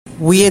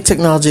We at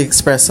Technology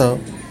Expresso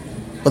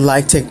would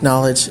like to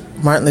acknowledge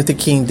Martin Luther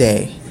King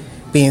Day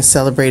being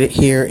celebrated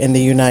here in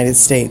the United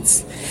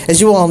States.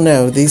 As you all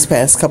know, these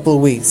past couple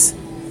of weeks,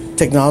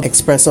 Technology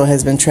Expresso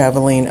has been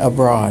traveling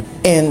abroad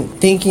and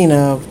thinking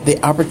of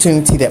the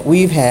opportunity that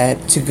we've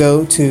had to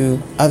go to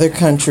other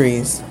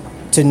countries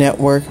to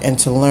network and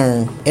to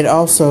learn. It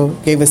also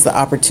gave us the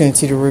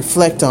opportunity to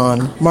reflect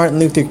on Martin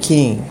Luther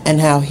King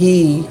and how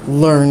he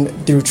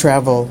learned through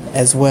travel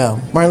as well.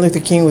 Martin Luther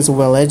King was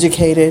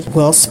well-educated,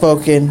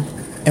 well-spoken,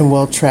 and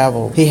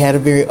well-traveled. He had a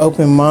very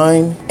open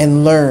mind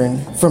and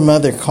learned from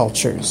other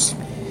cultures.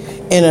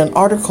 In an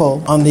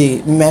article on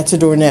the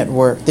Matador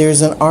Network,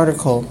 there's an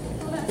article,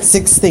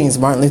 6 Things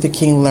Martin Luther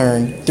King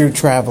Learned Through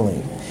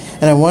Traveling.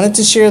 And I wanted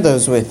to share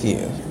those with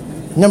you.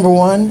 Number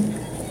 1,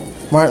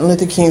 Martin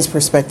Luther King's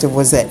perspective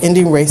was that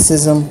ending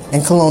racism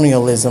and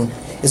colonialism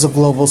is a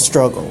global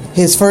struggle.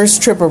 His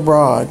first trip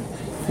abroad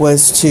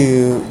was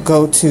to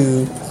go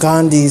to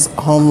Gandhi's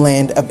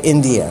homeland of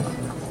India.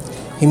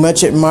 He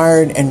much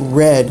admired and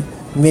read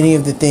many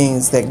of the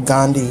things that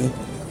Gandhi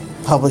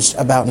published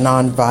about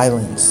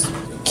nonviolence.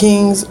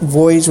 King's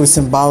voyage was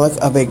symbolic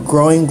of a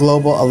growing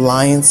global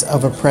alliance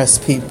of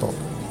oppressed people.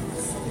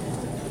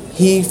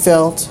 He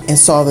felt and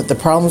saw that the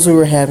problems we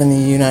were having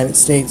in the United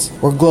States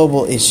were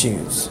global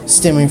issues,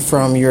 stemming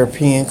from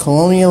European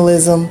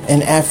colonialism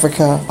in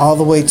Africa all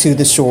the way to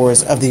the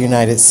shores of the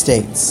United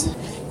States.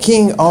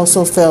 King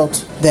also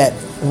felt that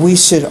we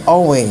should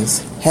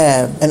always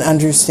have an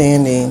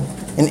understanding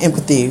and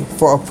empathy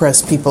for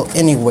oppressed people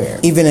anywhere,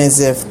 even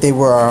as if they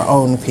were our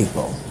own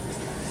people.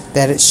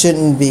 That it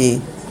shouldn't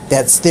be,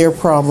 that's their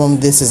problem,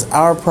 this is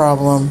our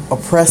problem.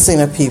 Oppressing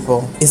a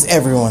people is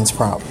everyone's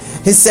problem.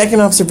 His second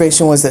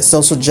observation was that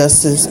social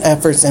justice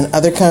efforts in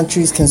other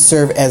countries can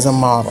serve as a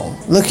model.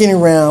 Looking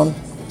around,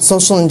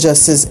 social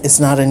injustice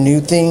is not a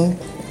new thing.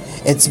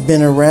 It's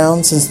been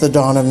around since the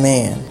dawn of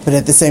man. But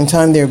at the same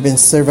time, there have been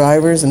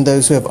survivors and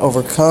those who have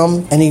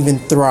overcome and even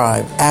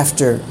thrived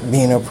after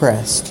being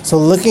oppressed. So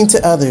looking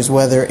to others,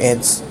 whether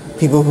it's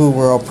people who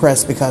were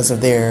oppressed because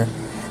of their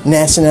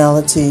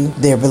nationality,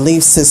 their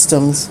belief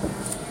systems,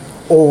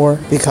 or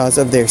because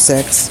of their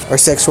sex or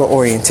sexual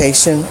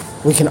orientation,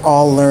 we can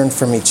all learn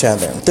from each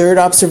other. Third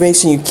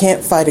observation, you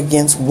can't fight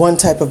against one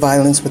type of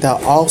violence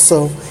without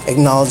also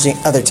acknowledging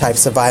other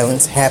types of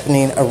violence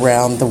happening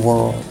around the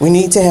world. We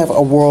need to have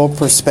a world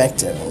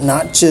perspective,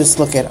 not just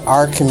look at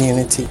our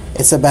community.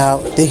 It's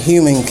about the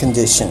human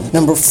condition.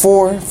 Number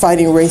 4,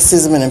 fighting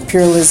racism and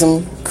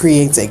imperialism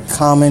creates a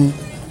common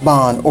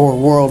bond or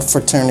world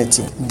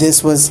fraternity.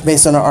 This was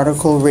based on an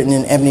article written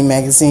in Ebony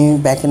magazine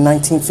back in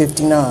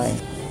 1959.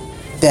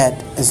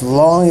 That as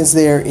long as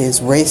there is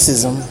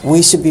racism,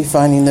 we should be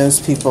finding those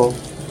people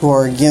who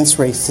are against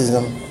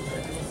racism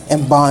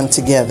and bond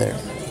together.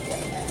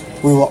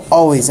 We will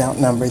always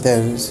outnumber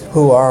those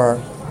who are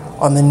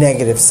on the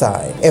negative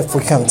side if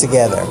we come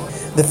together.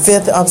 The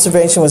 5th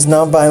observation was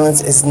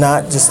nonviolence is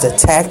not just a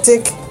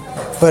tactic,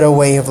 but a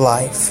way of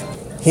life.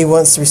 He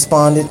once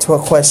responded to a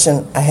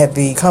question I have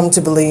come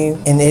to believe,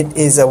 and it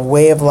is a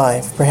way of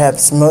life.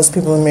 Perhaps most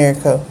people in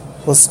America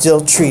will still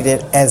treat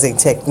it as a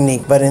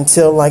technique, but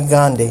until, like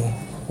Gandhi,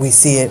 we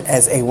see it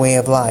as a way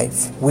of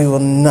life, we will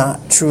not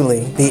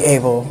truly be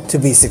able to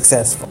be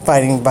successful.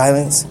 Fighting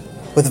violence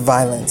with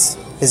violence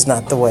is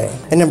not the way.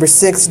 And number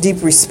 6,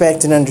 deep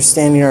respect and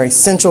understanding are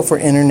essential for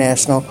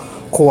international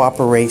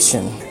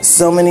cooperation.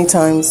 So many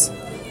times,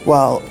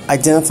 while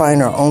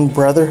identifying our own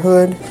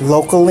brotherhood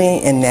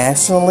locally and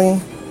nationally,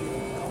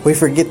 we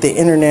forget the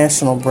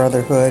international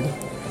brotherhood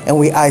and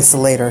we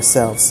isolate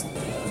ourselves.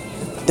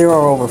 There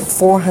are over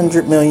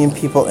 400 million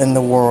people in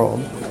the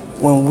world.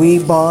 When we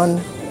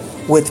bond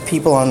with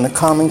people on the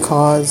common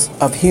cause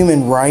of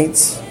human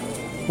rights,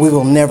 we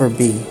will never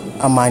be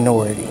a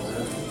minority.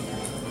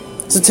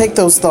 So take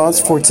those thoughts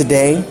for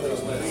today,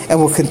 and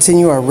we'll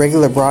continue our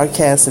regular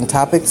broadcasts and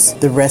topics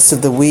the rest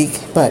of the week.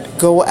 But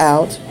go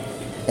out,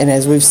 and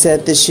as we've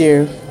said this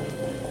year,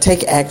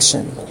 take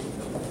action,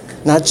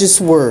 not just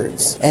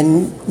words,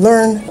 and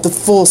learn the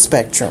full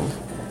spectrum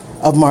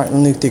of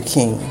Martin Luther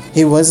King.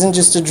 He wasn't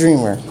just a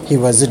dreamer, he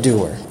was a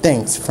doer.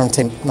 Thanks from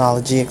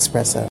Technology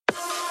Expresso.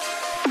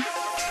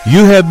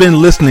 You have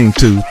been listening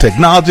to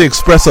Technology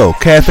Expresso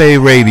Cafe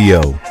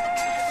Radio.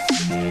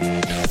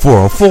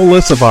 For a full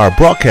list of our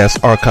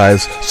broadcast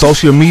archives,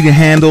 social media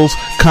handles,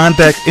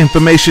 contact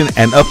information,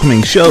 and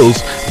upcoming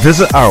shows,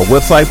 visit our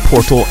website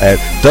portal at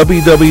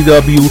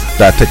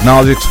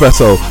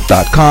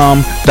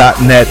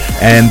www.technologyexpresso.com.net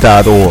and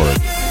 .org.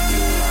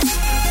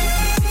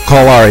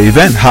 Call our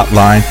event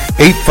hotline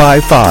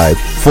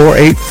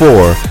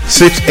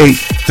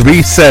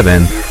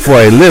 855-484-6837 for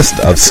a list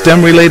of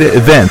STEM-related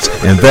events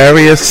in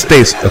various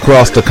states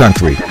across the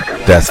country.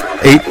 That's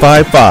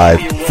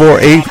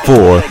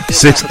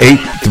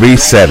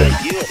 855-484-6837.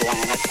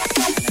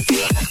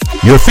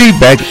 Your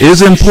feedback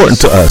is important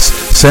to us.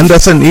 Send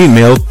us an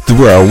email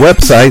through our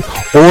website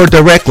or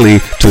directly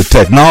to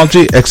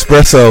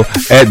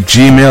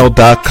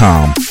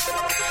technologyexpresso@gmail.com.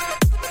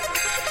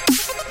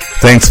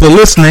 Thanks for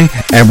listening,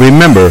 and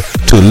remember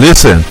to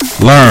listen,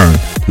 learn,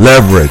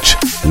 leverage,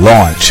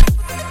 launch,